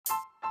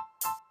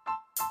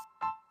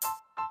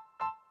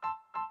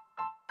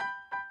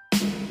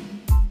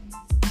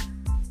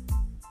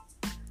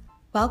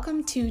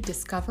Welcome to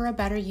Discover a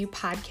Better You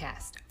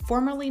podcast,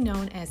 formerly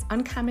known as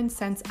Uncommon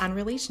Sense on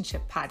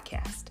Relationship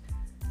podcast.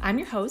 I'm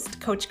your host,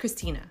 Coach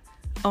Christina,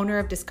 owner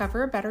of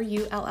Discover a Better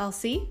You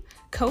LLC,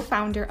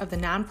 co-founder of the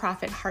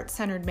nonprofit Heart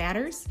Centered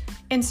Matters,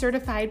 and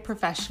certified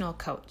professional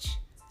coach.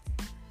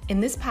 In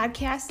this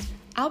podcast,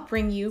 I'll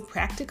bring you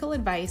practical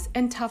advice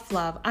and tough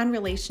love on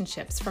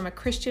relationships from a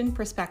Christian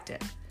perspective.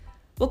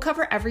 We'll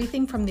cover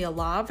everything from the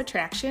law of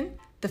attraction,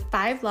 the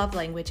 5 love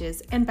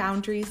languages and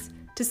boundaries,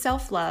 to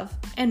self-love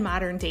and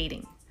modern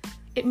dating.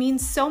 It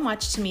means so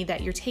much to me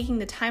that you're taking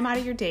the time out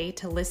of your day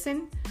to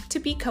listen, to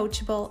be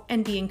coachable,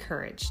 and be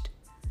encouraged.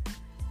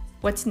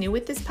 What's new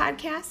with this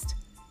podcast?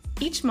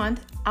 Each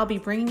month, I'll be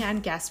bringing on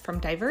guests from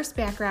diverse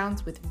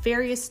backgrounds with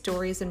various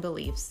stories and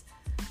beliefs.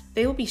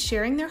 They will be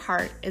sharing their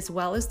heart as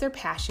well as their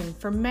passion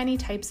for many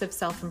types of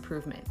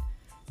self-improvement.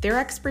 Their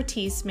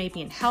expertise may be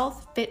in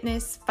health,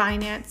 fitness,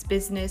 finance,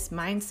 business,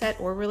 mindset,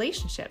 or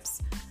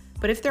relationships.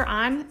 But if they're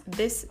on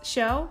this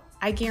show,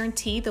 I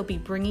guarantee they'll be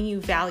bringing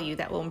you value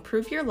that will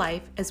improve your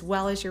life as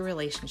well as your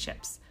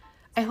relationships.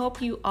 I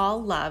hope you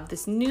all love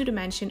this new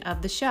dimension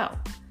of the show.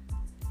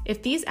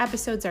 If these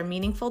episodes are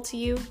meaningful to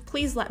you,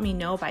 please let me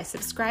know by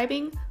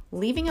subscribing,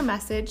 leaving a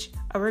message,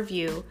 a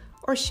review,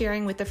 or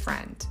sharing with a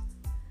friend.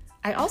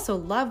 I also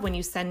love when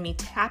you send me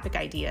topic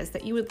ideas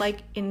that you would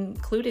like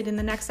included in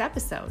the next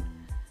episode.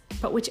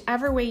 But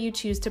whichever way you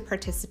choose to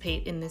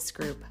participate in this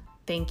group,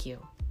 thank you.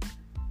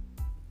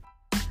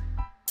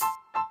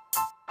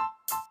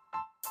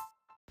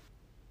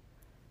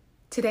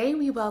 Today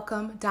we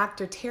welcome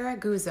Dr. Tara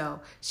Guzzo.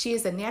 She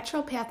is a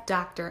naturopath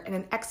doctor and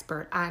an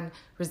expert on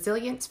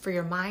resilience for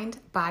your mind,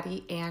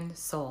 body, and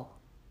soul.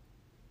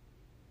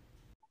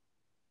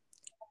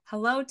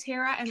 Hello,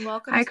 Tara, and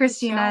welcome. Hi,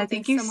 Christina.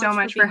 Thank you so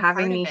much for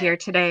having me here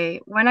today.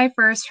 When I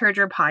first heard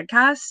your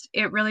podcast,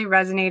 it really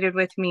resonated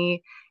with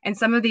me and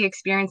some of the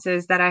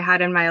experiences that I had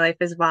in my life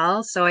as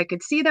well. So I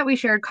could see that we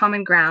shared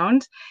common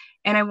ground.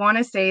 And I want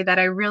to say that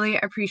I really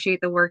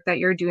appreciate the work that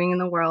you're doing in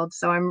the world.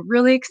 So I'm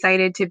really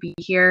excited to be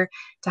here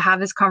to have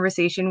this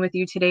conversation with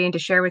you today and to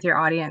share with your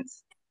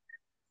audience.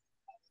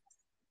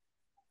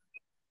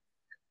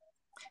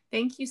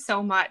 Thank you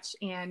so much.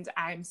 And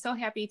I'm so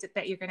happy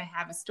that you're going to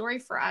have a story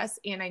for us.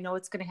 And I know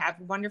it's going to have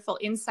wonderful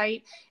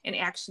insight and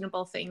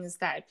actionable things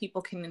that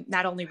people can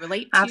not only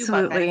relate to,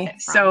 Absolutely. but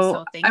benefit from.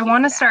 So I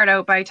want to start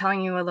out by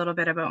telling you a little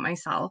bit about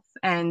myself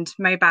and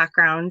my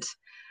background.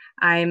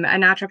 I'm a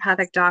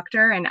naturopathic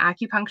doctor and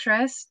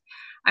acupuncturist.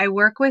 I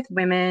work with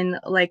women,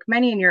 like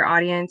many in your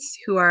audience,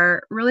 who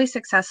are really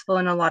successful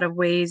in a lot of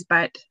ways,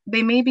 but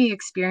they may be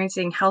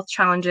experiencing health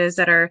challenges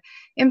that are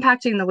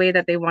impacting the way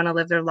that they want to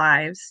live their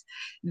lives.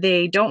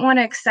 They don't want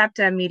to accept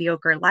a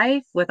mediocre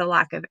life with a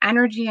lack of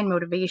energy and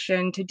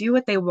motivation to do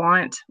what they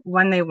want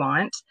when they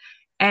want.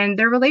 And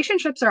their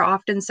relationships are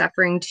often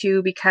suffering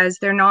too because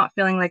they're not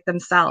feeling like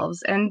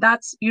themselves. And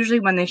that's usually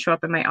when they show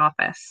up in my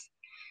office.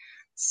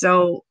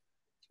 So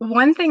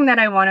one thing that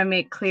I want to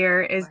make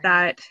clear is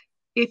that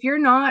if you're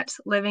not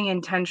living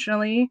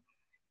intentionally,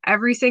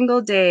 every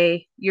single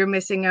day you're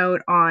missing out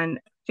on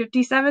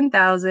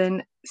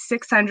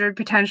 57,600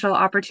 potential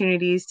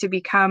opportunities to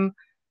become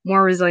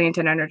more resilient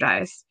and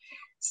energized.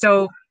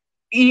 So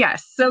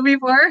yes, so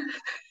before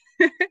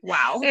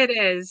wow, it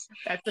is.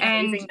 That's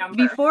an amazing number.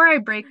 Before I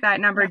break that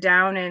number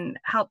down and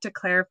help to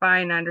clarify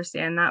and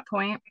understand that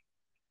point,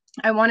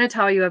 I want to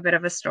tell you a bit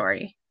of a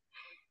story.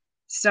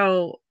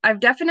 So I've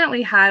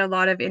definitely had a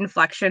lot of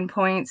inflection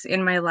points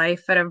in my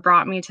life that have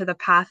brought me to the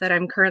path that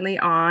I'm currently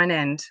on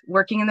and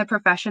working in the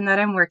profession that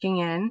I'm working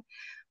in.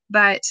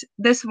 But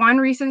this one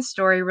recent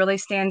story really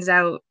stands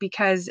out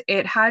because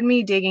it had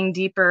me digging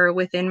deeper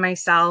within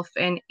myself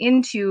and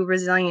into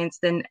resilience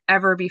than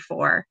ever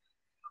before.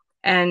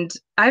 And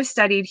I've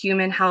studied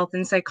human health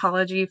and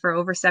psychology for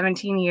over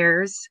 17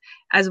 years,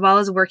 as well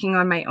as working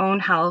on my own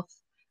health.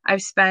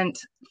 I've spent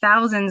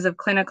thousands of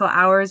clinical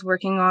hours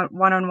working on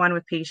one-on-one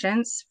with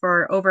patients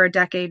for over a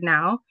decade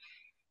now.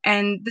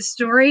 And the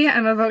story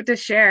I'm about to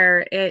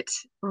share, it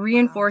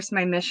reinforced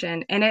my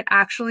mission, and it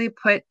actually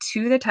put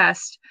to the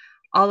test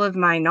all of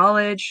my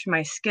knowledge,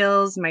 my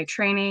skills, my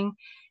training.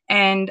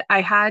 And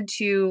I had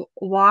to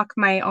walk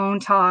my own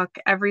talk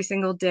every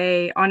single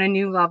day on a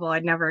new level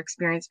I'd never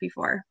experienced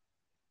before.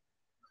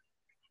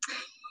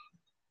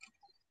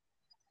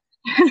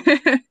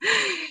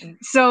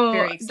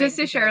 So just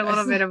to share a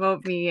little bit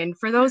about me, and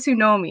for those who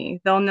know me,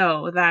 they'll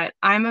know that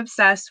I'm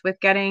obsessed with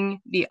getting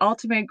the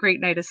ultimate great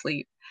night of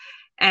sleep.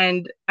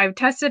 And I've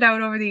tested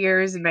out over the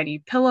years many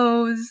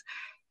pillows.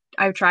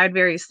 I've tried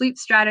various sleep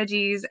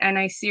strategies, and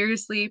I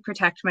seriously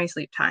protect my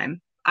sleep time.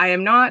 I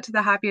am not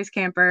the happiest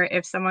camper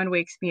if someone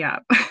wakes me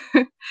up.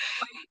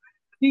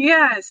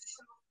 Yes.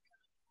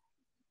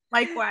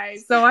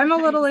 Likewise. So I'm a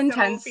little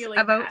intense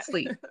about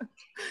sleep.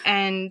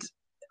 And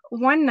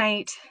one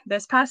night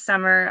this past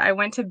summer, I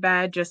went to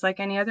bed just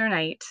like any other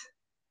night.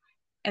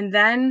 And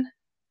then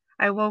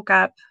I woke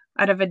up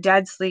out of a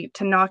dead sleep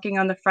to knocking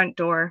on the front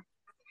door.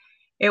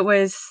 It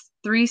was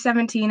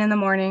 3:17 in the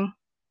morning.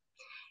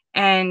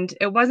 And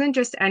it wasn't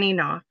just any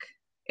knock.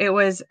 It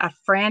was a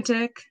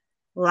frantic,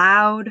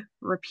 loud,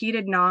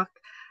 repeated knock,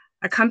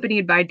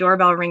 accompanied by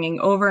doorbell ringing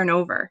over and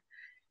over.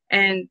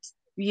 And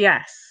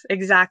yes,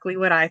 exactly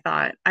what I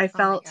thought. I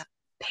felt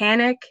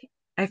panic.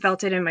 I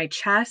felt it in my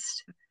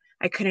chest.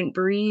 I couldn't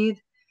breathe.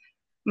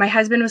 My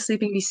husband was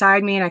sleeping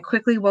beside me, and I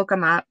quickly woke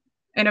him up.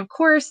 And of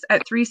course,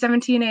 at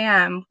 3:17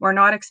 a.m., we're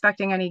not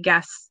expecting any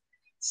guests.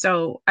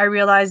 So I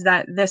realized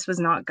that this was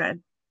not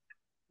good.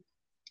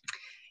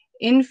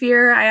 In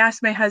fear, I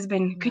asked my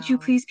husband, could you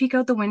please peek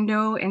out the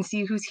window and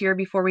see who's here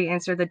before we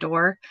answer the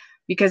door?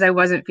 Because I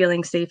wasn't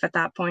feeling safe at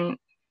that point.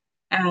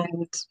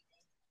 And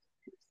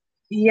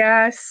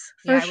yes,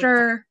 for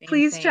sure.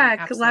 Please check.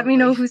 Absolutely. Let me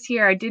know who's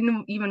here. I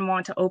didn't even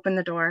want to open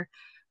the door.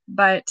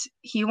 But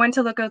he went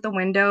to look out the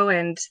window,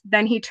 and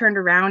then he turned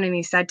around and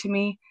he said to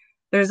me,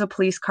 there's a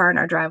police car in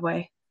our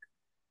driveway.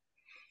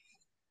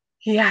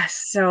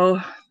 Yes, so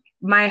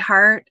my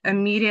heart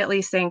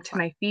immediately sank to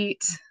my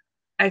feet.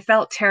 I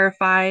felt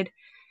terrified.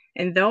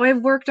 And though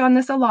I've worked on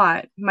this a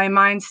lot, my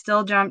mind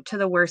still jumped to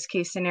the worst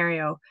case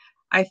scenario.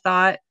 I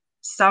thought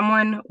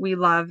someone we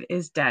love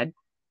is dead.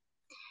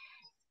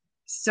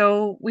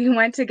 So we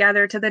went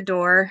together to the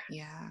door,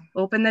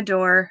 opened the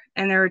door,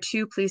 and there were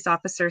 2 police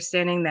officers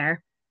standing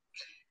there.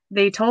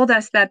 They told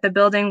us that the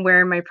building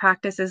where my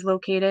practice is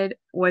located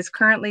was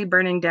currently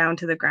burning down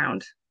to the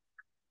ground.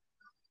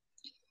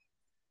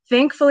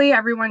 Thankfully,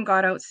 everyone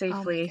got out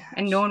safely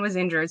and no one was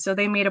injured. So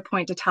they made a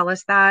point to tell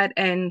us that.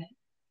 And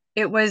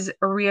it was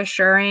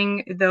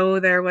reassuring, though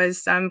there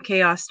was some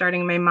chaos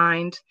starting in my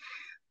mind.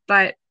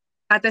 But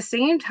at the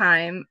same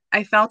time,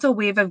 I felt a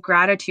wave of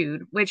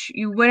gratitude, which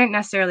you wouldn't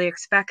necessarily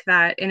expect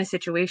that in a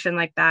situation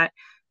like that.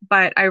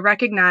 But I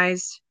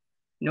recognized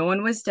no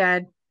one was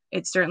dead.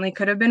 It certainly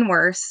could have been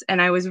worse. And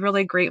I was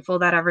really grateful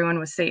that everyone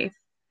was safe.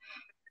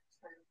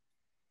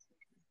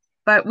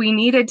 But we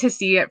needed to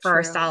see it for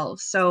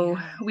ourselves. So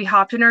we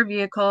hopped in our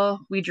vehicle.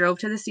 We drove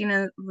to the scene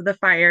of the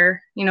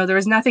fire. You know, there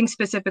was nothing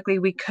specifically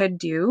we could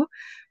do,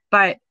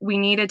 but we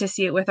needed to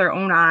see it with our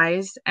own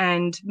eyes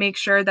and make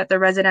sure that the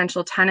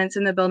residential tenants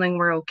in the building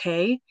were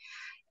okay.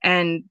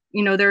 And,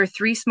 you know, there were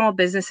 3 small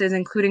businesses,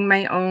 including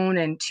my own,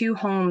 and 2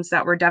 homes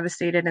that were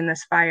devastated in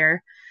this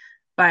fire.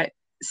 But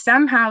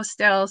somehow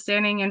still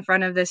standing in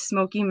front of this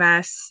smoky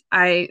mess,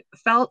 I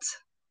felt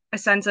a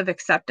sense of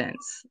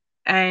acceptance.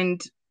 And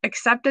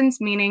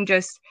acceptance meaning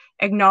just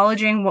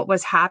acknowledging what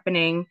was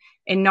happening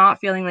and not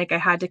feeling like I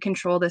had to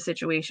control the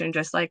situation,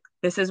 just like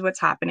this is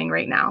what's happening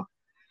right now.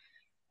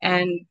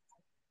 And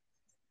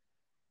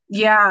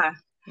yeah.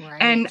 Right.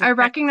 And just I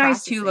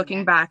recognize too,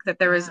 looking back, that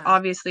there was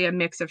obviously a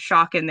mix of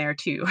shock in there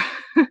too.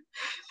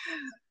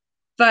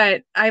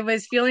 But I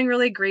was feeling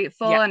really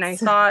grateful. Yes. And I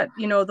thought,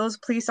 you know, those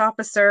police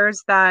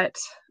officers that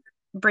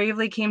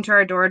bravely came to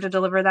our door to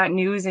deliver that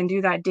news and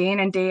do that day in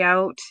and day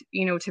out,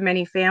 you know, to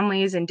many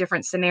families in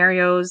different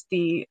scenarios,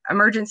 the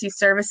emergency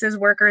services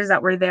workers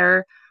that were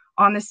there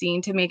on the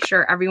scene to make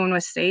sure everyone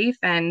was safe,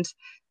 and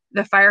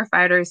the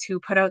firefighters who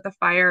put out the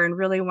fire and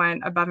really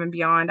went above and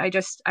beyond.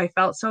 I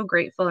felt so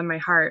grateful in my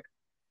heart.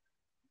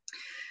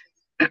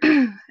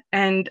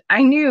 And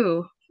I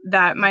knew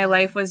that my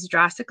life was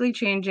drastically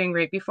changing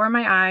right before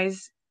my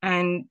eyes.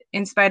 And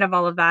in spite of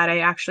all of that, I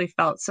actually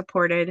felt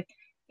supported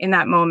in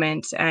that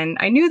moment. And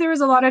I knew there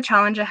was a lot of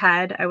challenge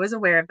ahead. I was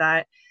aware of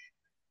that.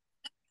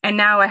 And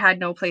now I had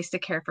no place to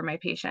care for my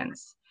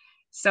patients.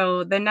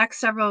 So the next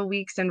several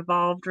weeks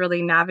involved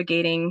really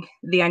navigating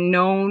the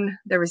unknown.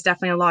 There was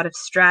definitely a lot of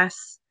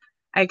stress.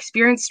 I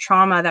experienced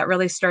trauma that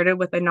really started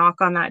with a knock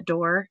on that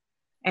door.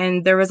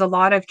 And there was a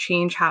lot of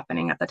change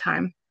happening at the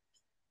time.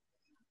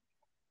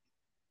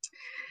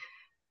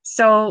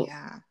 So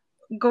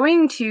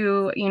going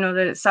to, you know,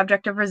 the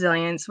subject of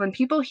resilience, when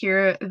people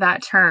hear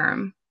that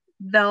term,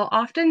 they'll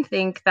often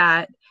think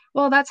that,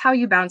 well, that's how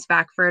you bounce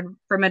back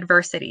from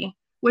adversity,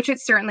 which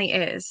it certainly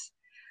is.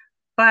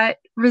 But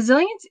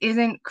resilience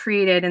isn't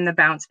created in the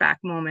bounce back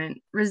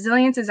moment.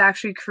 Resilience is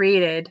actually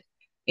created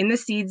in the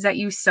seeds that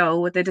you sow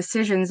with the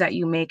decisions that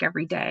you make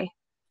every day.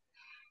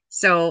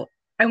 So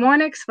I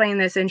want to explain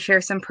this and share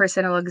some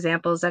personal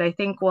examples that I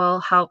think will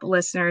help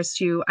listeners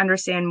to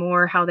understand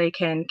more how they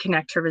can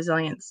connect to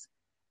resilience.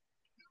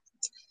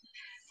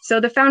 So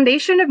the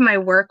foundation of my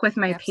work with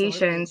my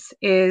patients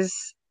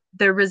is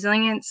the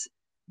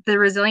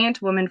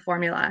resilient woman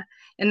formula.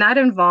 And that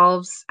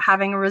involves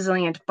having a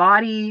resilient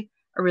body,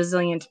 a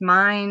resilient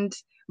mind,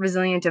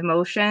 resilient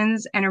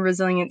emotions, and a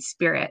resilient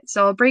spirit.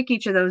 So I'll break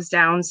each of those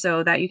down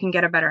so that you can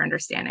get a better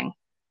understanding.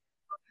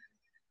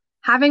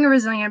 Having a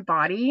resilient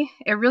body,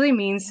 it really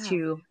means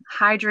to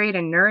hydrate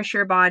and nourish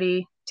your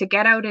body, to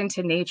get out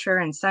into nature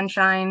and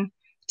sunshine,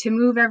 to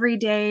move every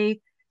day,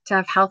 to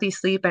have healthy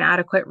sleep and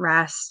adequate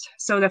rest.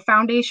 So the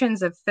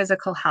foundations of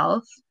physical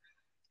health.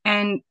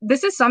 And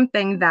this is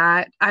something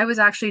that I was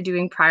actually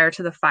doing prior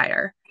to the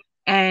fire.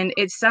 And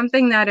it's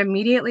something that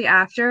immediately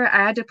after, I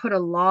had to put a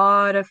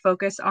lot of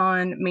focus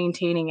on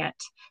maintaining it,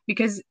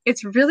 because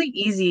it's really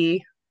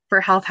easy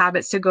for health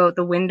habits to go out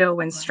the window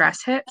when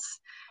stress hits.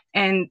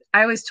 And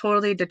I was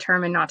totally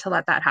determined not to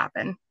let that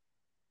happen.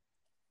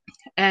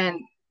 And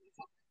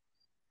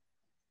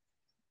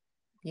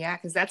Yeah,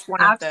 because that's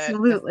one of the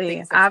Absolutely.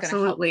 things that's going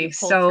to help you Absolutely.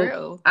 pull So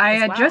through I as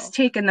had just well.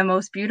 taken the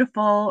most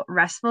beautiful,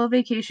 restful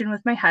vacation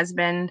with my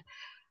husband.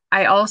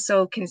 I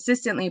also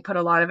consistently put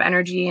a lot of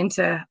energy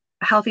into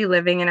healthy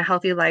living and a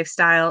healthy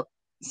lifestyle,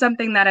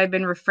 something that I've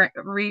been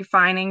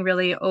refining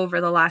really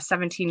over the last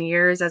 17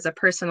 years as a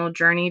personal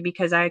journey,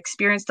 because I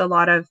experienced a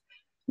lot of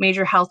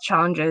major health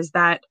challenges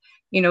that,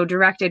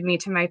 directed me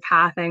to my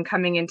path and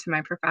coming into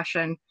my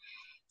profession.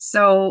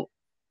 So,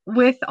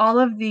 with all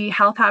of the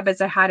health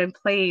habits I had in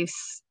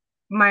place,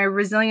 my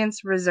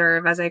resilience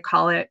reserve, as I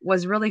call it,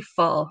 was really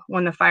full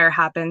when the fire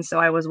happened. So,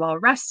 I was well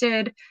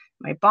rested,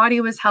 my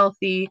body was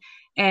healthy,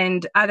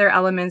 and other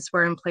elements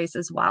were in place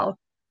as well.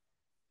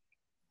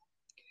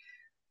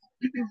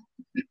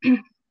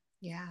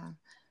 Yeah.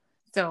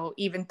 So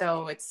even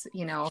though it's,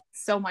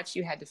 so much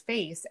you had to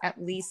face,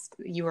 at least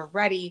you were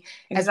ready,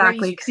 as ready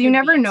as Exactly. you Because you could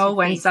never be know to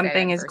when face that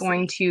something is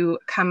going adversity. to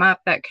come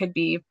up that could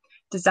be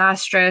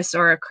disastrous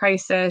or a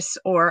crisis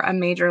or a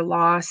major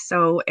loss.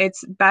 So,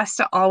 it's best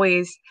to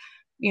always,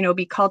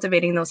 be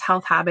cultivating those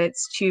health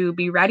habits to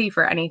be ready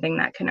for anything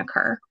that can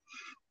occur.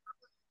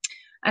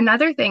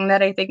 Another thing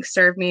that I think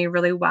served me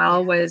really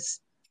well Yeah. was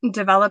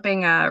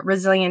developing a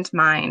resilient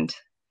mind.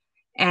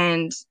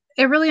 And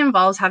it really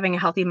involves having a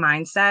healthy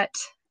mindset,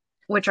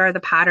 which are the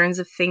patterns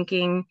of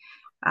thinking,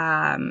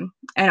 and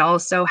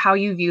also how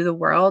you view the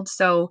world.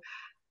 So,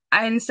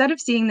 instead of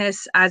seeing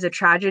this as a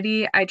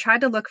tragedy, I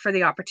tried to look for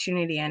the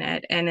opportunity in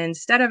it. And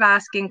instead of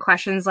asking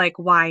questions like,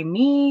 why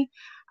me?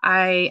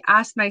 I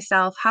asked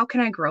myself, how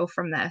can I grow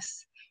from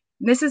this?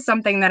 This is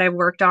something that I've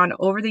worked on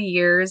over the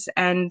years.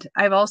 And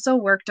I've also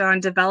worked on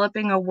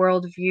developing a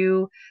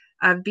worldview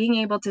of being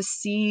able to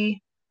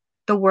see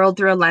the world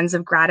through a lens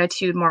of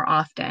gratitude more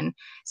often.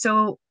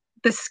 So,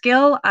 the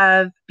skill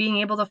of being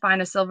able to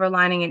find a silver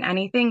lining in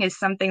anything is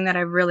something that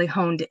I've really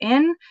honed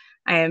in.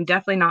 I am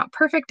definitely not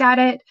perfect at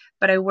it,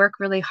 but I work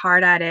really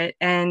hard at it.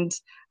 And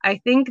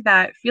I think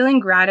that feeling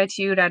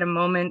gratitude at a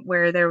moment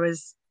where there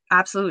was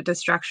absolute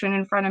destruction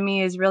in front of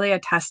me is really a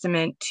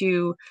testament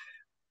to,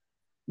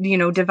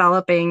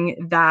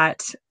 developing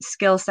that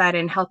skill set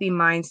and healthy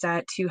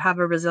mindset to have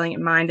a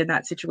resilient mind in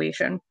that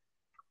situation.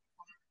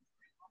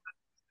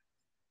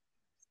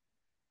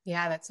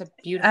 Yeah, that's a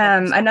beautiful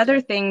Another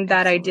perspective. thing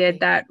that I did Absolutely.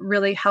 that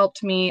really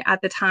helped me at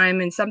the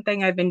time, and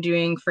something I've been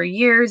doing for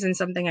years and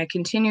something I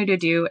continue to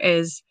do,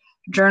 is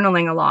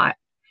journaling a lot.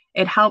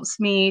 It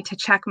helps me to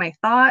check my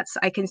thoughts.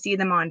 I can see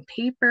them on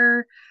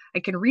paper. I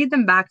can read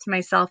them back to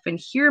myself and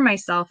hear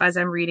myself as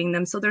I'm reading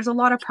them. So there's a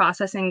lot of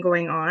processing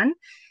going on.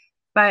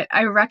 But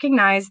I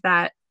recognize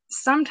that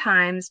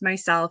sometimes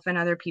myself and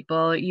other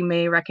people, you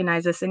may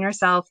recognize this in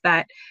yourself,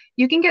 that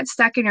you can get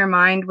stuck in your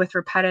mind with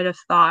repetitive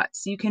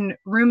thoughts. You can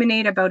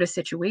ruminate about a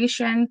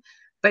situation,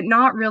 but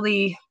not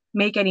really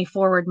make any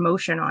forward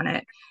motion on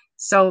it.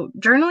 So,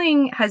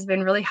 journaling has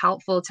been really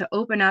helpful to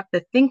open up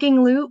the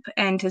thinking loop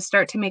and to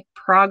start to make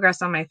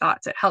progress on my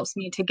thoughts. It helps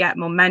me to get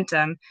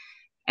momentum.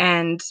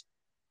 And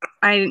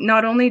I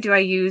not only do I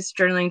use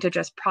journaling to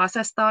just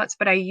process thoughts,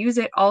 but I use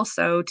it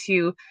also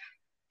to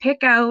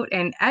pick out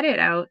and edit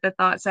out the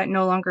thoughts that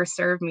no longer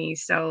serve me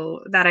so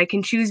that I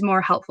can choose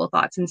more helpful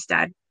thoughts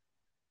instead.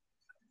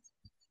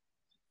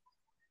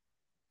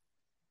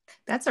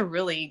 That's a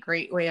really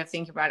great way of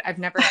thinking about it. I've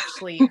never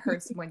actually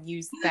heard someone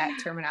use that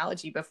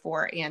terminology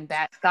before and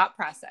that thought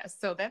process.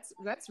 So that's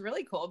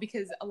really cool,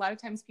 because a lot of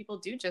times people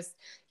do just,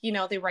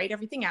 they write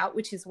everything out,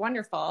 which is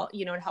wonderful.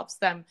 It helps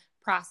them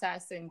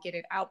process and get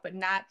it out, but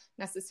not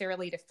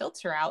necessarily to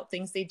filter out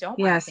things they don't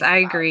want to Yes, think I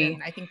about. agree.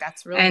 And I think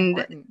that's really And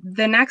important.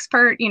 the next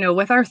part,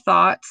 with our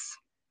thoughts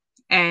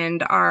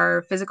and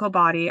our physical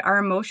body, our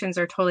emotions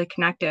are totally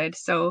connected.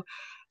 So,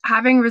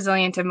 having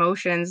resilient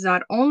emotions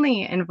not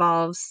only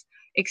involves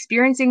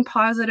experiencing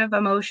positive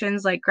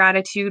emotions like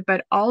gratitude,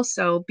 but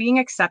also being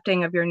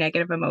accepting of your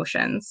negative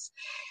emotions.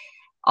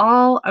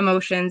 All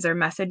emotions are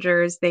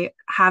messengers, they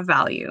have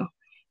value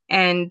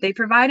and they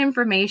provide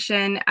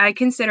information. I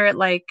consider it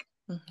like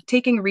Mhm.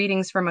 taking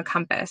readings from a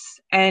compass.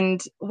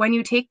 And when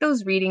you take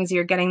those readings,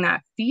 you're getting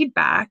that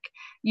feedback.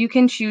 You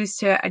can choose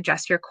to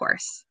adjust your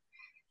course.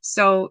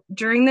 So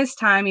during this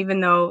time, even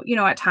though,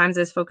 at times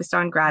I was focused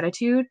on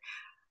gratitude,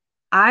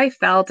 I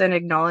felt and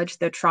acknowledged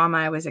the trauma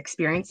I was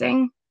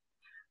experiencing.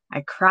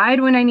 I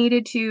cried when I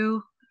needed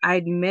to. I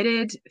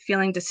admitted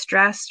feeling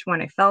distressed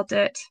when I felt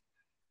it.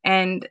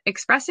 And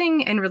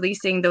expressing and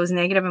releasing those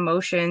negative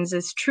emotions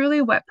is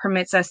truly what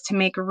permits us to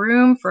make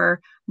room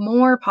for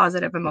more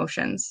positive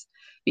emotions.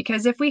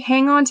 Because if we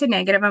hang on to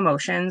negative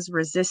emotions,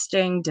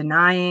 resisting,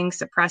 denying,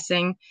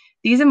 suppressing,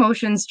 these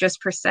emotions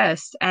just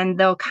persist and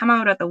they'll come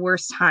out at the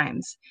worst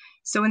times.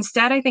 So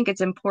instead, I think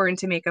it's important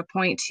to make a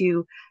point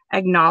to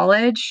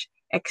acknowledge,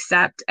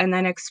 accept, and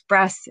then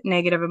express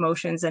negative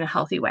emotions in a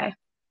healthy way.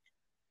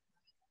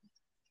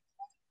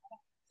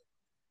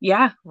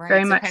 Yeah,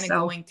 very Right. So much kind of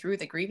so. going through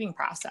the grieving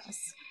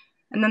process.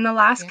 And then the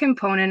last Yeah.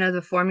 component of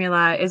the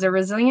formula is a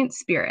resilient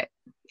spirit.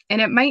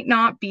 And it might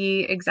not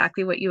be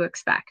exactly what you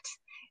expect.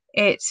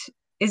 It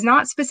is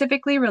not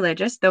specifically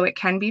religious, though it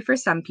can be for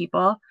some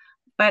people.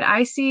 But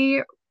I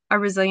see a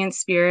resilient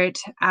spirit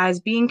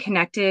as being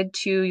connected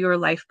to your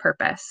life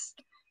purpose.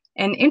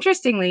 And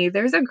interestingly,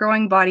 there's a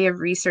growing body of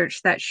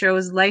research that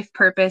shows life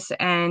purpose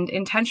and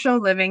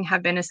intentional living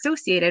have been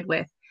associated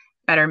with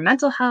better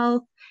mental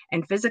health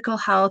and physical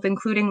health,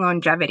 including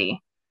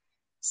longevity.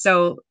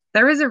 So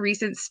there was a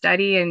recent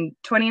study in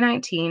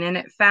 2019, and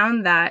it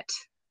found that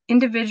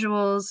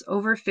individuals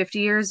over 50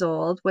 years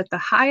old with the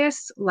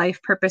highest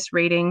life purpose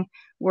rating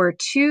were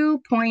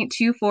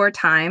 2.24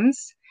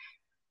 times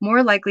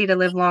more likely to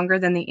live longer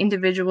than the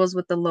individuals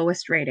with the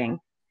lowest rating.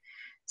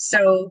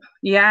 So,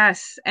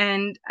 yes,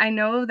 and I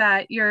know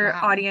that your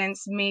Wow.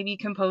 audience may be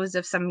composed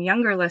of some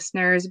younger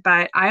listeners,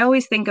 but I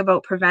always think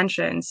about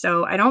prevention.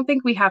 So, I don't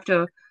think we have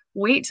to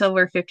wait till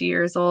we're 50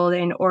 years old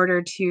in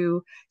order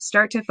to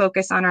start to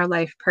focus on our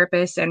life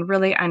purpose and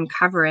really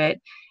uncover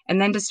it, and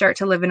then to start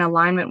to live in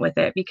alignment with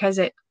it because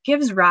it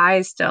gives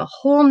rise to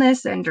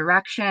wholeness and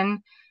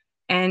direction.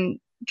 And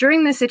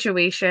during this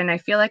situation, I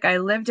feel like I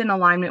lived in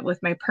alignment with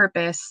my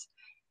purpose.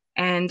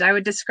 And I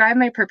would describe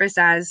my purpose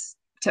as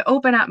to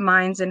open up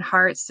minds and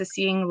hearts to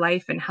seeing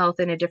life and health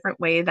in a different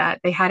way that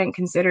they hadn't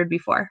considered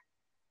before.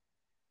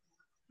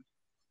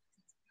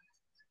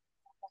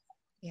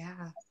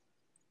 Yeah.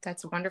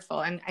 That's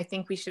wonderful. And I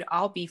think we should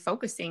all be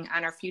focusing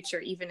on our future,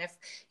 even if,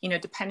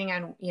 depending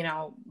on,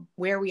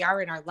 where we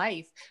are in our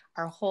life,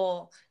 the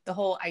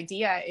whole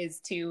idea is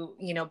to,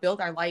 build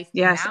our life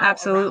Yes, now around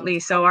absolutely. how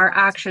So we our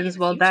want it to be in actions the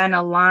will then future.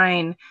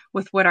 align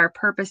with what our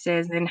purpose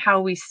is and how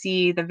we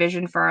see the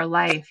vision for our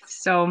life.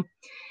 So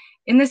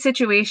in this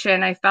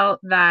situation, I felt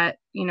that,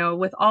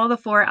 with all the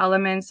four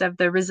elements of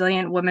the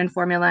resilient woman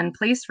formula in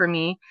place for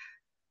me,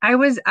 I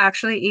was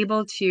actually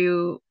able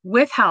to,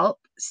 with help,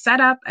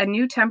 set up a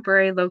new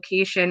temporary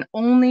location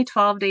only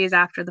 12 days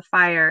after the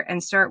fire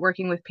and start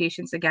working with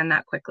patients again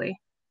that quickly.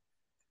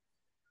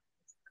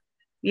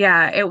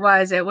 Yeah, it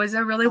was. It was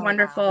a really Oh, wow.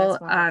 wonderful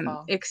That's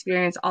wonderful.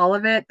 experience, all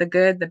of it, the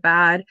good, the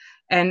bad.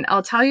 And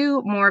I'll tell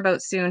you more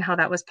about soon how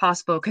that was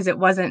possible because it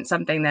wasn't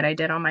something that I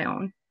did on my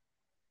own.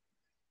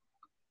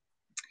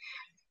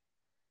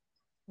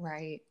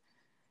 Right.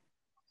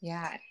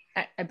 Yeah.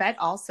 I bet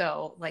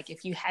also, like,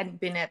 if you hadn't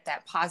been at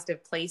that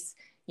positive place,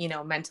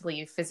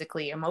 mentally,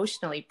 physically,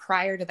 emotionally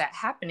prior to that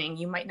happening,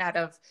 you might not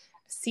have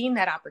seen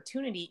that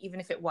opportunity, even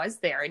if it was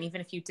there. And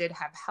even if you did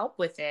have help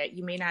with it,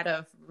 you may not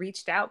have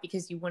reached out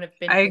because you wouldn't have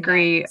been I in that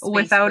agree. space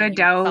Without where a you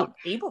doubt, felt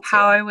able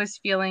how to. I was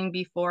feeling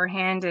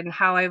beforehand and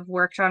how I've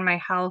worked on my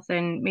health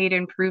and made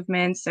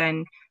improvements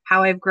and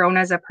how I've grown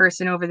as a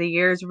person over the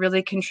years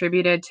really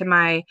contributed to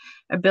my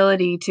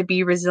ability to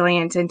be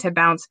resilient and to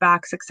bounce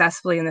back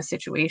successfully in the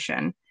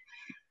situation.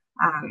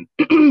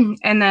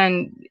 And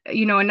then,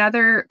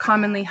 another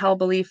commonly Yeah. held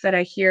belief that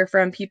I hear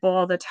from people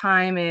all the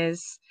time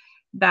is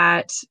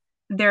that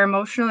their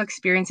emotional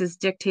experience is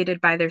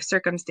dictated by their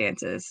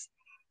circumstances,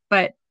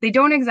 but they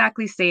don't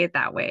exactly say it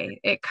that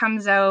way. It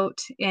comes out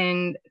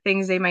in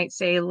things they might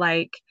say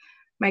like,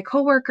 my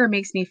coworker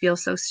makes me feel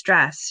so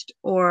stressed,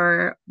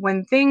 or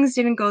when things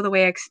didn't go the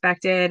way I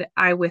expected,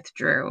 I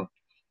withdrew.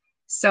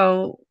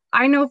 So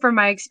I know from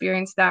my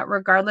experience that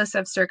regardless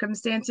of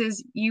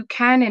circumstances, you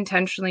can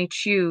intentionally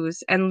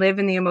choose and live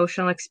in the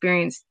emotional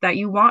experience that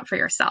you want for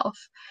yourself.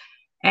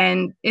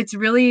 And it's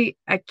really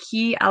a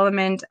key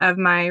element of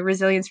my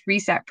resilience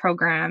reset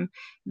program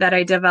that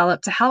I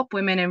developed to help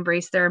women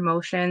embrace their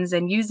emotions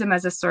and use them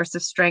as a source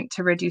of strength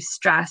to reduce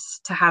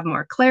stress, to have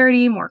more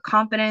clarity, more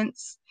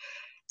confidence.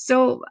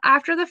 So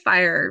after the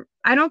fire,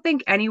 I don't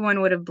think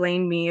anyone would have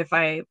blamed me if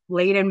I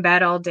laid in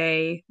bed all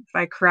day, if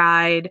I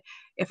cried,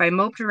 if I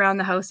moped around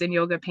the house in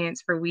yoga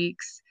pants for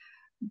weeks.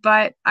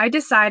 But I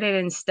decided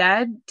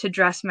instead to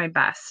dress my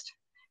best.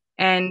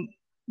 And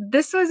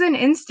this was an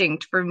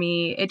instinct for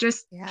me. It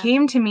just Yeah.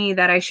 came to me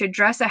that I should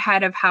dress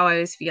ahead of how I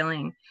was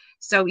feeling.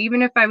 So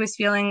even if I was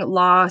feeling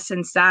loss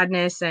and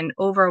sadness and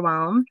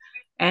overwhelm,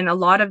 and a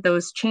lot of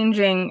those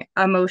changing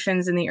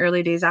emotions in the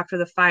early days after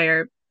the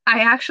fire,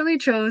 I actually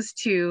chose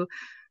to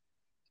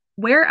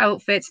wear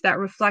outfits that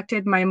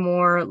reflected my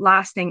more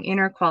lasting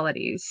inner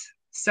qualities.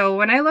 So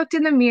when I looked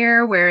in the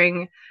mirror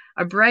wearing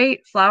a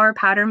bright flower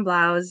pattern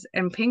blouse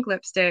and pink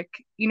lipstick,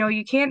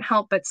 you can't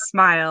help but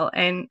smile.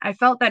 And I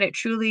felt that it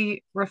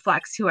truly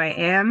reflects who I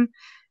am,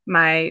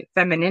 my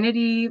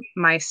femininity,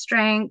 my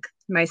strength,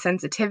 my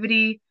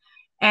sensitivity.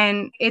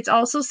 And it's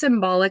also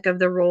symbolic of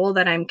the role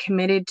that I'm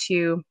committed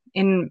to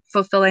in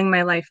fulfilling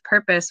my life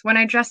purpose when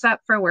I dress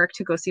up for work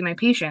to go see my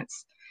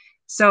patients.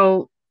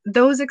 So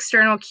those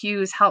external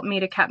cues help me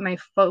to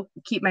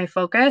keep my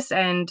focus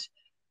and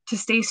to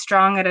stay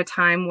strong at a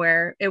time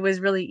where it was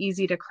really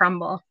easy to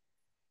crumble.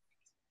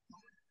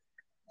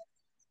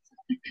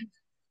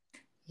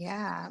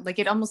 Yeah, like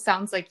it almost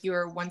sounds like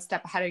you're one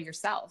step ahead of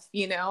yourself,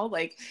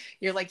 like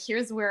you're like,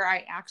 here's where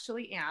I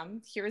actually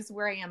am. Here's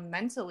where I am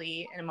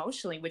mentally and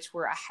emotionally, which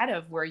we're ahead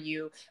of where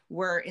you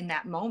were in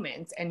that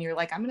moment. And you're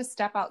like, I'm going to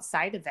step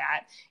outside of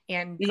that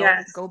and go,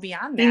 Yes. go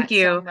beyond Thank that.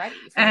 So you. I'm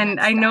ready for the And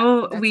next I step.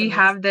 know That's we amazing.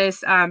 have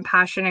this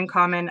passion in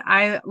common.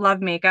 I love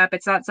makeup.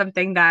 It's not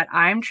something that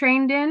I'm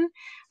trained in.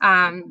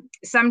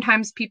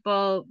 Sometimes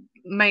people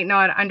might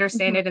not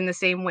understand it in the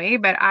same way,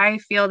 but I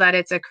feel that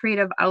it's a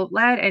creative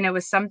outlet, and it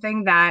was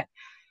something that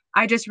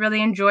I just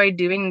really enjoyed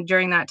doing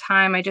during that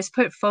time. I just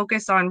put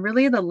focus on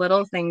really the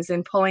little things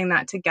and pulling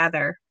that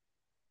together.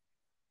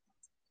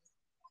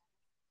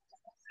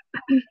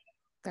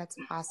 That's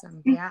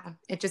awesome. Yeah.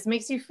 It just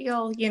makes you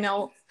feel,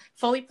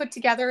 fully put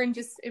together, and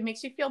just, it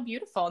makes you feel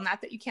beautiful.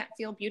 Not that you can't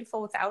feel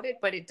beautiful without it,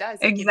 but it does.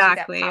 It gives you that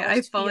Exactly. I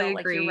polished fully feel,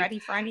 like you're agree. ready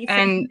for anything.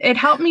 And it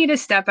helped me to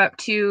step up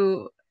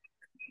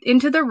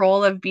into the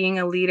role of being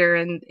a leader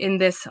in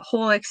this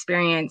whole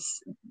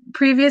experience.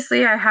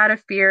 Previously, I had a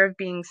fear of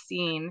being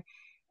seen,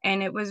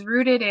 and it was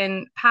rooted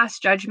in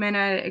past judgment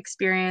I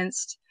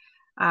experienced,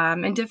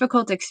 and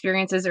difficult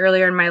experiences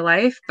earlier in my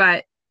life.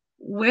 But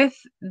with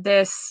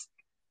this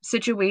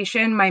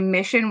situation, my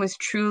mission was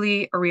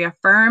truly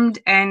reaffirmed,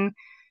 and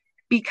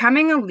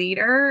becoming a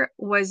leader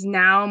was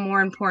now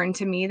more important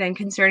to me than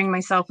concerning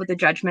myself with the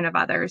judgment of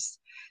others.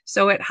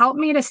 So it helped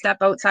me to step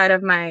outside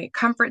of my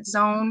comfort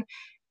zone.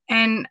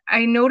 And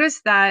I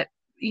noticed that,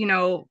 you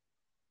know,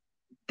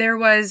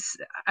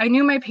 I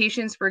knew my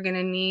patients were going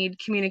to need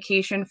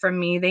communication from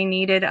me. They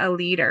needed a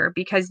leader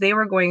because they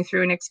were going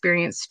through an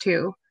experience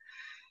too.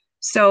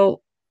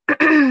 So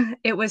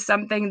it was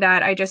something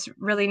that I just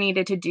really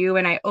needed to do.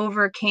 And I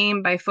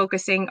overcame by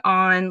focusing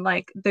on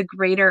like the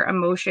greater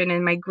emotion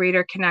and my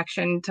greater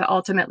connection to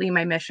ultimately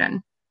my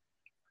mission.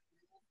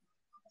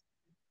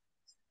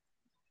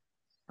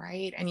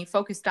 Right. And you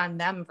focused on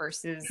them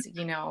versus,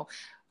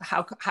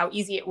 how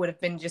easy it would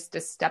have been just to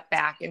step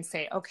back and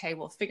say, okay,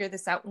 we'll figure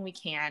this out when we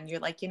can.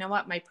 You're like, you know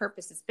what, my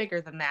purpose is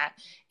bigger than that.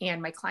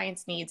 And my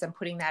client's needs, I'm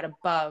putting that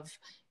above,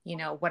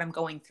 what I'm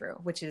going through,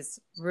 which is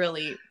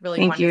really, really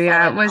Thank you. wonderful.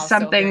 Yeah, it And was also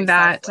something very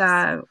that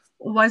selfless.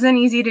 wasn't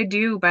easy to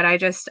do, but I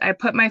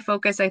put my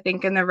focus, I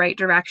think, in the right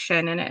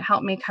direction, and it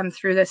helped me come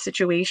through this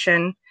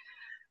situation.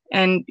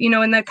 And,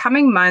 in the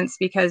coming months,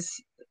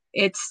 because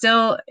it's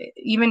still,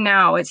 even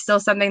now, it's still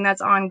something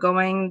that's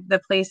ongoing. The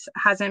place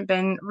hasn't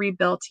been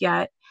rebuilt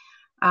yet.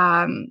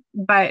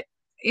 But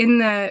in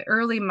the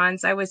early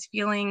months, I was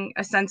feeling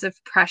a sense of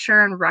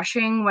pressure and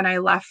rushing when I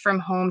left from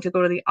home to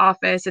go to the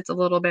office. It's a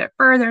little bit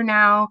further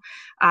now.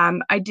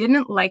 I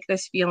didn't like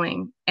this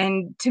feeling.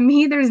 And to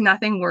me, there's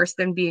nothing worse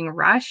than being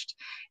rushed.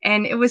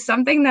 And it was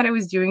something that I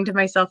was doing to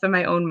myself in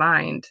my own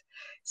mind.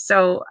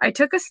 So I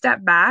took a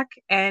step back,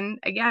 and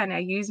again, I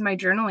used my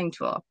journaling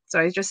tool.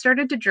 So I just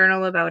started to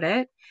journal about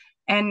it.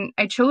 And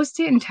I chose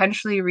to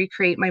intentionally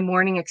recreate my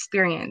morning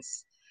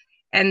experience.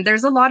 And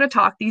there's a lot of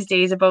talk these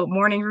days about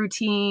morning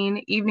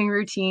routine, evening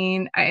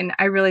routine, and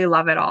I really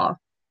love it all.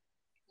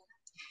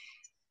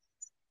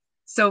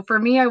 So for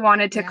me, I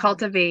wanted to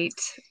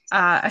cultivate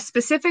a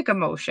specific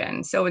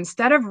emotion. So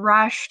instead of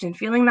rushed and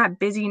feeling that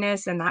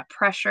busyness and that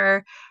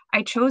pressure,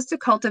 I chose to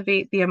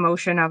cultivate the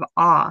emotion of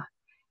awe.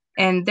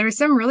 And there's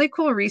some really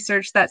cool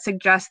research that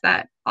suggests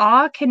that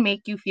awe can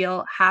make you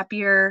feel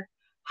happier,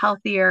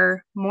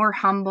 healthier, more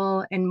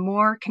humble, and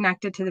more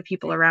connected to the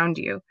people around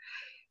you.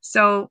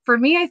 So for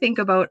me, I think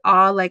about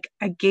awe like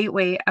a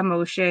gateway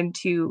emotion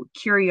to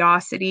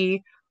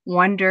curiosity,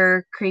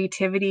 wonder,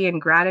 creativity,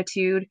 and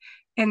gratitude.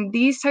 And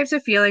these types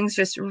of feelings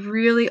just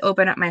really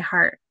open up my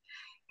heart.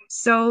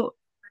 So,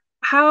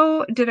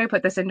 how did I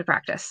put this into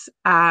practice?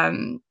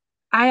 I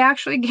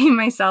actually gave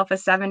myself a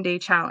 7-day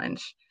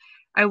challenge.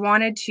 I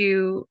wanted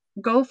to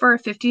go for a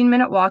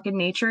 15-minute walk in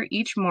nature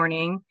each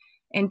morning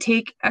and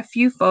take a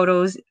few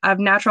photos of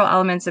natural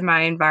elements in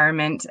my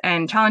environment,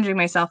 and challenging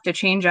myself to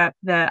change up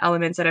the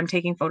elements that I'm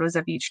taking photos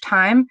of each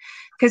time.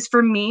 Because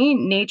for me,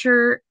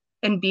 nature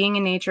and being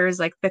in nature is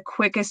like the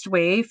quickest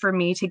way for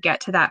me to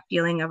get to that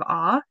feeling of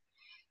awe.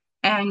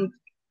 And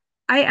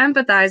I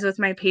empathize with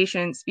my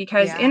patients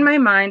because in my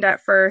mind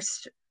at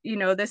first,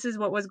 this is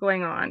what was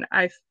going on.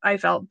 I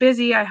felt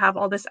busy. I have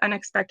all this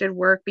unexpected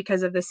work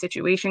because of the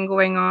situation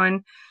going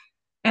on.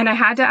 And I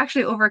had to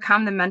actually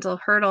overcome the mental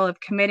hurdle of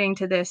committing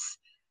to this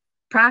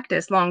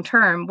practice long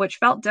term, which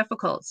felt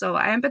difficult. So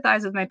I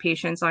empathize with my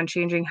patients on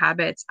changing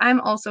habits. I'm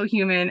also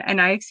human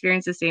and I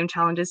experience the same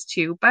challenges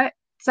too. But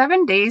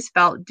 7 days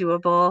felt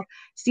doable,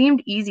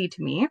 seemed easy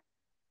to me.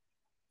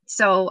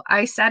 So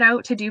I set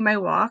out to do my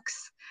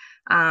walks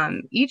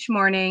each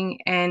morning.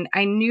 And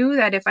I knew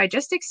that if I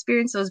just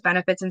experienced those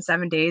benefits in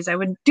 7 days, I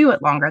would do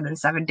it longer than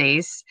 7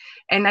 days.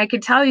 And I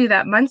could tell you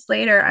that months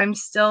later, I'm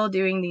still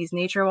doing these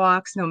nature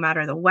walks no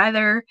matter the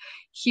weather.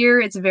 Here,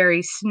 it's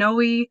very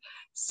snowy.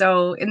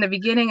 So in the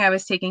beginning, I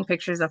was taking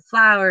pictures of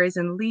flowers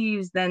and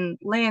leaves, then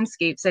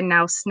landscapes, and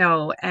now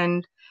snow.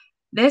 And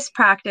this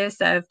practice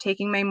of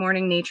taking my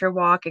morning nature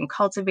walk and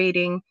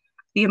cultivating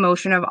the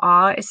emotion of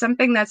awe is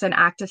something that's an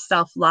act of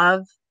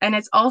self-love. And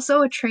it's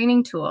also a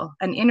training tool,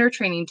 an inner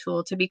training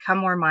tool to become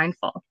more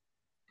mindful.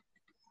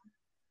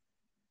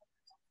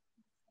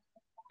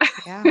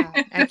 Yeah.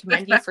 I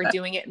commend you for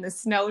doing it in the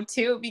snow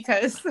too,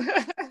 because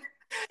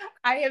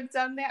I have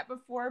done that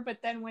before, but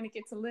then when it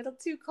gets a little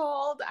too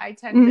cold, I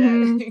tend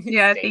to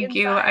Yeah, stay thank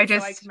you. inside. So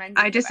I commend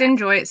you I for just that.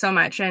 enjoy it so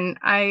much. And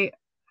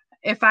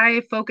if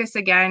I focus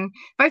again,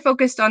 if I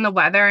focused on the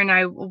weather and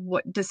I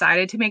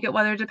decided to make it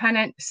weather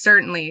dependent,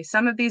 certainly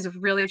some of these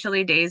really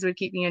chilly days would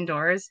keep me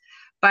indoors.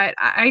 But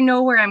I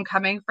know where I'm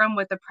coming from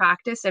with the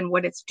practice and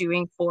what it's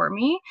doing for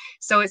me.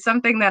 So it's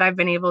something that I've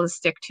been able to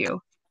stick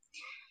to.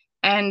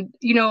 And,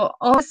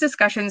 all this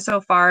discussion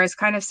so far is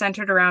kind of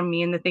centered around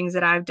me and the things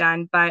that I've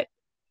done. But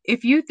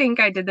if you think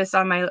I did this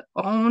on my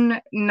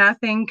own,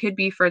 nothing could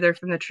be further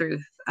from the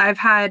truth. I've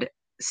had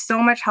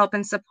so much help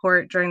and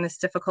support during this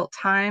difficult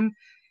time.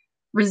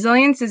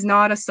 Resilience is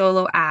not a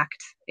solo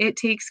act, it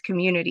takes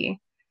community.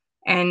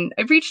 And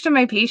I've reached to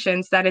my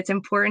patients that it's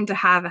important to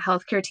have a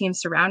healthcare team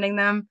surrounding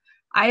them.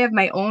 I have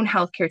my own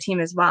healthcare team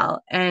as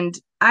well, and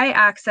I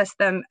accessed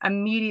them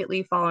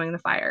immediately following the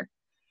fire.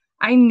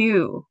 I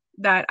knew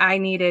that I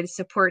needed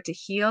support to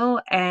heal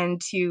and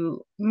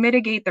to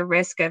mitigate the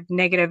risk of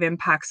negative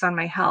impacts on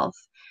my health.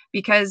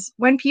 Because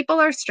when people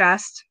are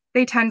stressed,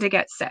 they tend to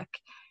get sick.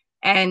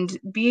 And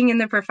being in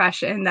the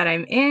profession that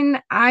I'm in,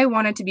 I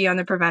wanted to be on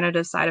the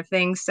preventative side of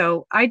things.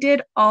 So I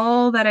did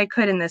all that I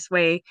could in this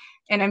way.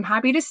 And I'm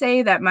happy to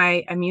say that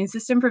my immune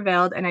system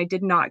prevailed and I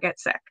did not get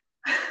sick.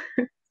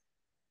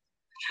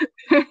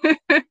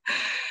 Awesome.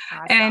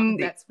 And,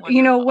 That's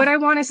wonderful. what I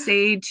want to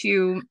say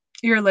to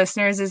your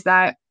listeners is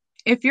that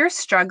if you're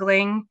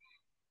struggling,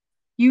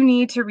 you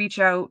need to reach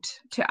out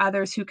to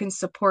others who can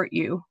support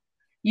you.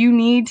 You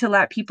need to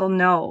let people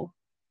know.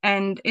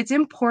 And it's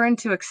important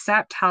to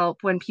accept help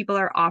when people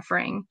are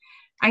offering.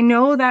 I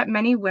know that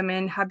many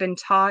women have been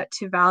taught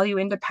to value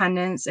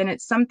independence, and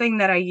it's something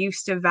that I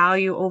used to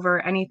value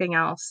over anything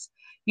else,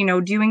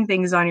 doing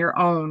things on your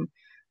own.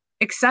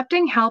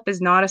 Accepting help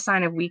is not a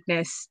sign of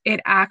weakness.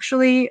 It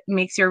actually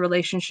makes your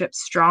relationship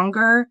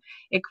stronger.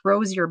 It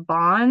grows your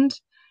bond.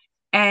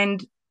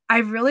 And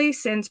I've really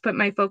since put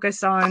my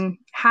focus on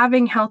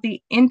having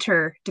healthy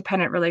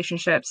interdependent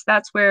relationships.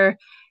 That's where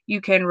you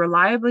can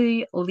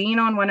reliably lean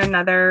on one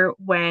another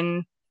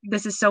when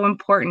this is so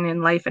important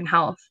in life and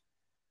health.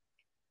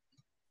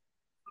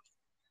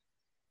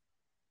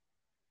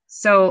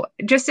 So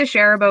just to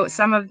share about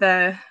some of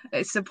the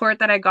support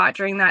that I got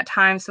during that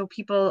time, so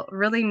people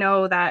really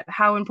know that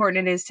how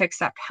important it is to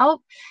accept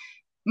help.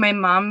 My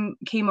mom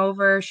came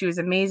over. She was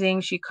amazing.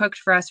 She cooked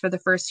for us for the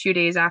first 2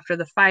 days after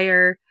the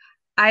fire.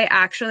 I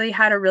actually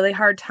had a really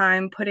hard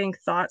time putting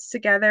thoughts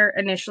together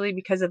initially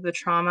because of the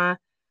trauma.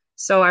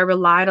 So I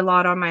relied a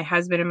lot on my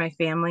husband and my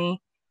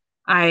family.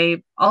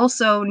 I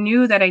also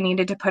knew that I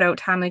needed to put out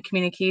timely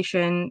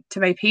communication to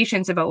my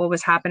patients about what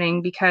was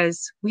happening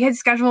because we had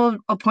scheduled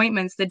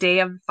appointments the day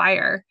of the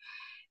fire.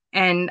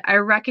 And I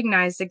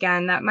recognized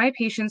again that my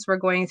patients were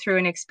going through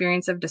an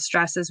experience of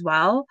distress as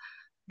well.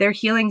 Their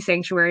healing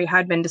sanctuary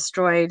had been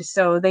destroyed,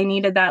 so they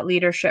needed that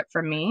leadership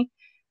from me.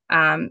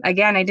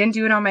 Again, I didn't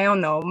do it on my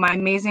own, though. My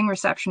amazing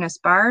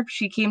receptionist, Barb,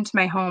 she came to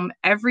my home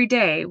every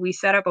day. We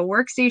set up a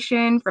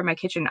workstation for my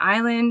kitchen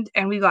island,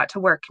 and we got to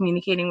work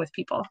communicating with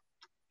people.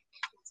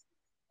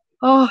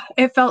 Oh,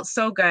 it felt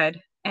so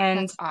good. And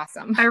that's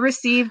awesome. I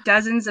received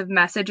dozens of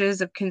messages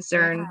of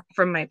concern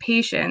from my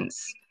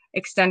patients,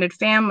 extended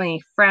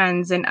family,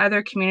 friends, and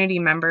other community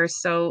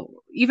members. So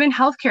even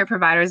healthcare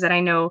providers that I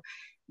know,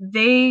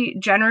 they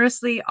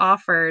generously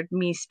offered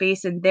me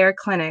space in their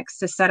clinics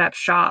to set up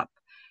shop.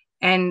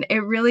 And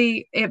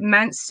it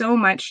meant so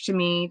much to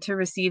me to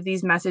receive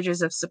these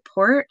messages of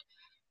support.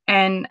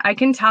 And I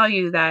can tell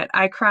you that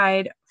I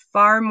cried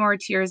far more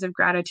tears of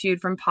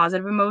gratitude from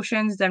positive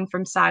emotions than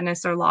from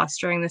sadness or loss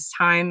during this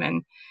time.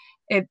 And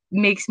it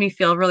makes me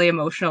feel really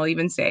emotional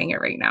even saying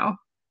it right now.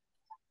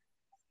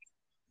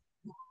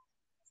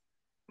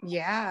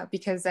 Yeah,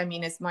 because I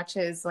mean, as much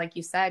as, like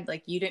you said,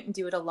 like you didn't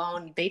do it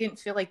alone, they didn't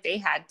feel like they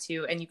had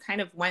to, and you kind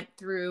of went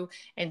through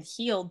and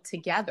healed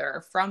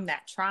together from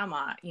that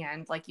trauma.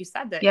 And like you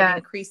said, that it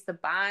increased the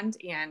bond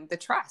and the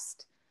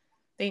trust.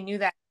 They knew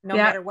that no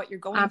matter what you're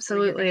going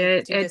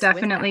absolutely, through, it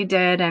definitely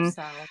did. And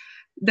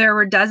there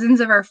were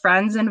dozens of our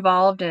friends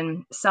involved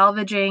in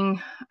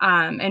salvaging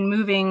and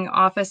moving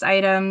office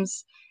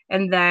items,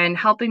 and then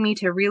helping me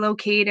to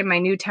relocate in my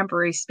new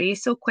temporary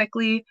space so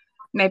quickly.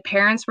 My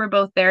parents were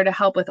both there to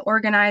help with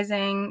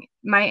organizing.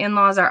 My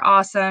in-laws are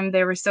awesome.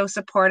 They were so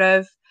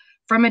supportive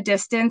from a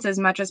distance as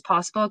much as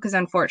possible because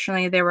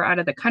unfortunately they were out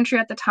of the country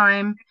at the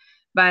time.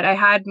 But I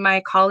had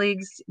my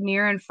colleagues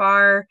near and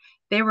far.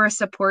 They were a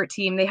support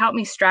team. They helped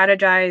me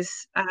strategize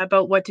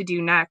about what to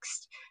do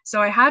next.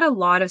 So I had a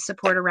lot of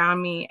support around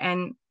me.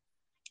 And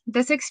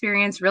this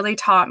experience really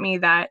taught me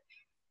that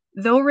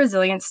though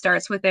resilience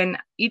starts within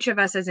each of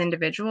us as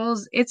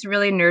individuals, it's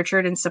really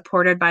nurtured and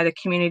supported by the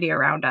community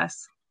around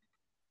us.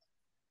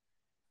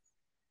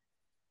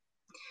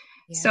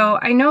 So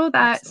I know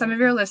that some of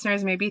your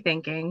listeners may be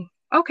thinking,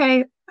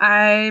 okay,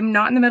 I'm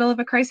not in the middle of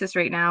a crisis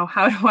right now.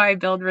 How do I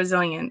build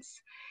resilience?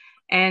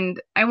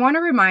 And I want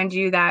to remind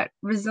you that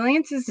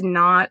resilience is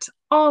not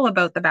all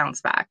about the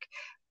bounce back,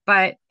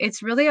 but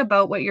it's really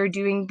about what you're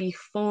doing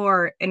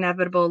before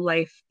inevitable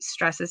life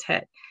stresses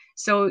hit.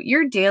 So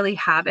your daily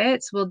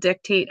habits will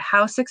dictate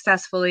how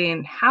successfully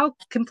and how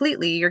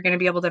completely you're going to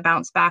be able to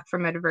bounce back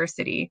from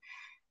adversity.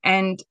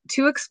 And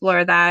to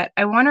explore that,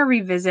 I want to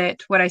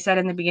revisit what I said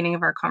in the beginning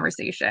of our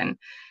conversation,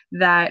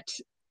 that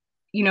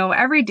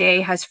every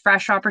day has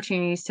fresh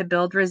opportunities to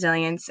build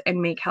resilience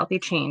and make healthy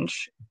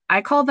change.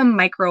 I call them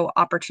micro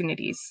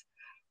opportunities.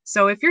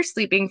 So if you're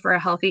sleeping for a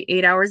healthy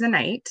 8 hours a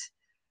night,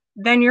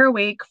 then you're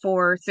awake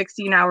for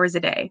 16 hours a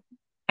day.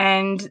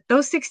 And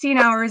those 16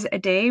 hours a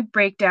day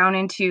break down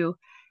into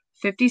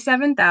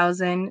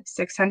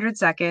 57,600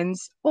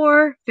 seconds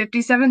or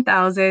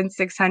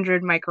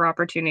 57,600 micro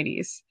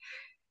opportunities.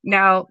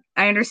 Now,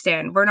 I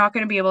understand we're not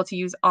going to be able to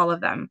use all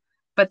of them,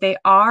 but they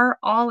are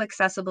all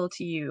accessible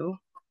to you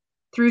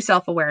through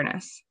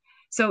self-awareness.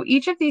 So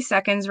each of these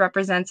seconds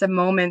represents a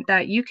moment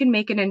that you can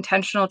make an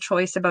intentional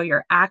choice about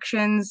your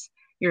actions,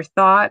 your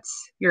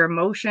thoughts, your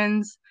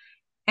emotions.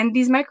 And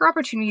these micro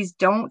opportunities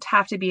don't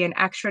have to be an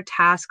extra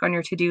task on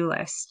your to-do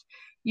list.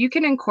 You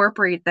can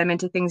incorporate them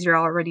into things you're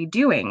already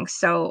doing.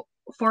 So,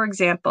 for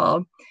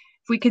example,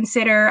 if we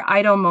consider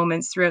idle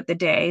moments throughout the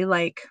day,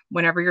 like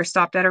whenever you're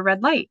stopped at a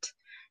red light,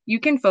 you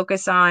can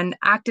focus on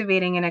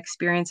activating an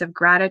experience of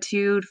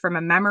gratitude from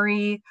a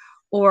memory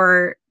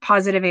or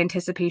positive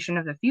anticipation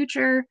of the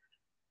future.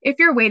 If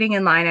you're waiting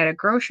in line at a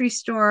grocery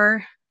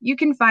store, you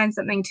can find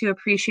something to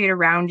appreciate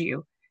around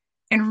you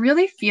and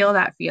really feel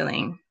that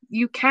feeling.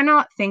 You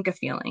cannot think a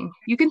feeling.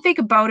 You can think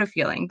about a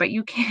feeling, but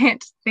you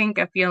can't think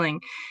a feeling.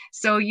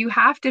 So you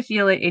have to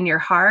feel it in your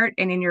heart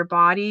and in your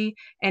body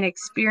and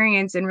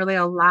experience and really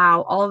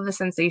allow all of the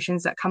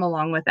sensations that come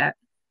along with it.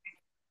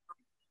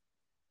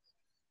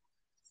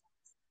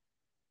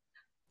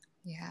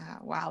 Yeah.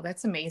 Wow.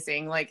 That's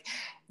amazing. Like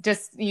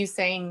just you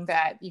saying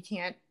that you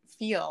can't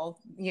feel,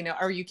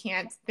 or you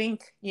can't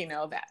think,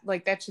 that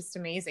like, that's just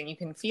amazing. You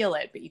can feel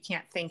it, but you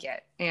can't think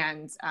it.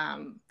 And,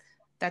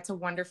 that's a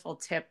wonderful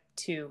tip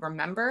to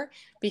remember,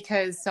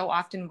 because so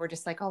often we're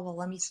just like, oh, well,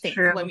 let me think.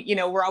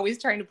 We're always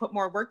trying to put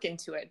more work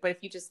into it. But if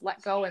you just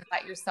let go and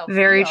let yourself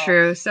Very feel,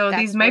 true. So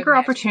these micro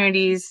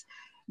opportunities,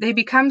 they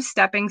become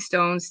stepping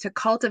stones to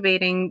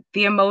cultivating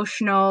the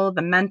emotional,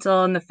 the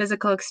mental, and the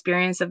physical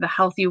experience of the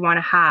health you want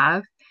to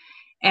have.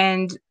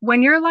 And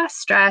when you're less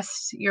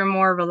stressed, you're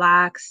more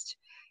relaxed,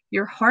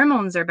 your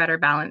hormones are better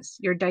balanced,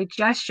 your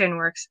digestion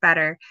works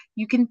better,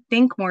 you can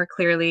think more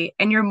clearly,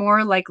 and you're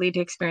more likely to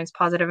experience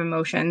positive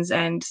emotions.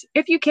 And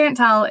if you can't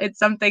tell, it's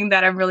something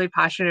that I'm really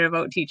passionate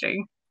about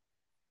teaching.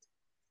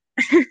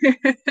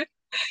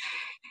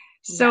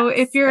 So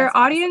Yes, if your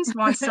audience awesome.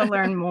 wants to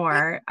learn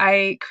more,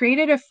 I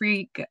created a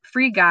free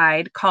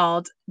guide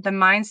called The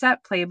Mindset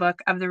Playbook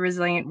of the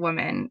Resilient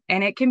Woman,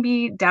 and it can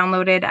be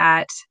downloaded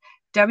at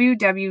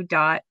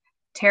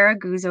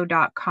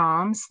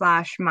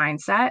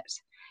www.taraguzzo.com/mindset.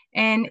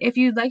 And if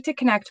you'd like to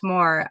connect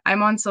more,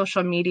 I'm on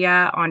social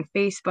media on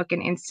Facebook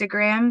and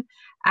Instagram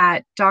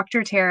at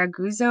Dr. Tara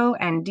Guzzo,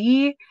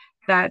 ND.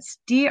 That's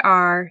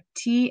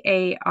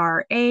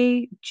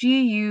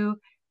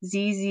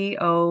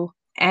DrTaraGuzzo,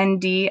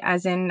 ND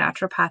as in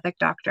naturopathic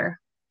doctor.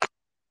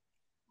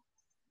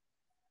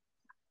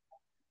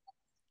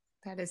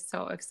 That is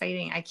so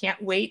exciting. I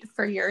can't wait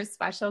for your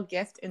special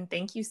gift. And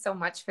thank you so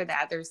much for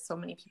that. There's so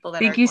many people that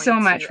Thank you so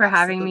much for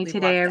having me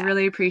today. I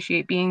really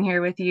appreciate being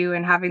here with you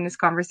and having this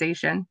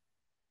conversation.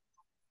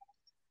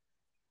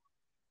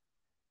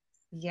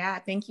 Yeah,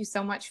 thank you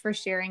so much for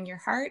sharing your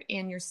heart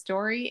and your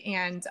story,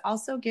 and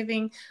also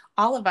giving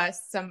all of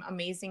us some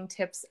amazing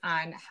tips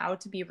on how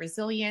to be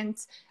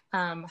resilient,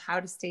 how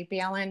to stay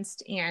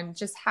balanced, and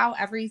just how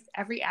every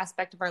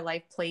aspect of our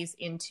life plays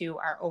into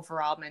our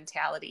overall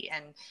mentality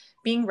and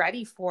being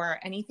ready for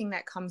anything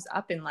that comes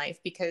up in life.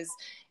 Because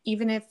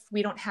even if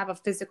we don't have a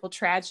physical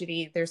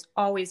tragedy, there's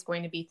always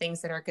going to be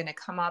things that are going to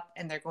come up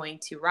and they're going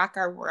to rock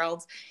our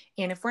world.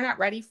 And if we're not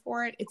ready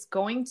for it, it's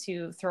going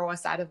to throw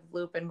us out of the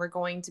loop, and we're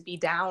going to be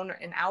down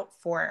and out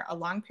for a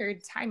long period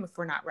of time if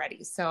we're not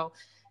ready. So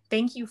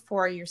thank you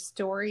for your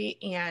story.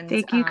 And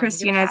thank you,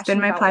 Christina. It's been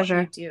my pleasure.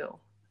 What you do.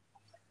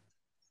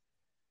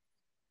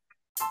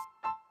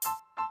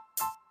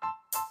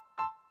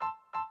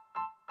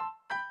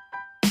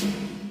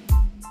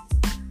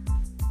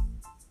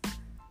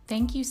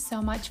 Thank you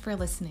so much for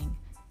listening.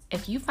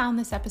 If you found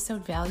this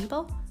episode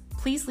valuable,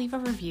 please leave a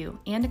review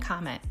and a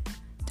comment.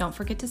 Don't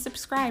forget to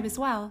subscribe as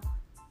well.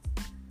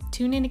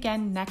 Tune in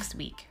again next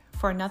week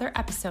for another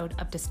episode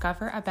of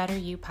Discover a Better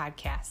You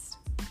podcast.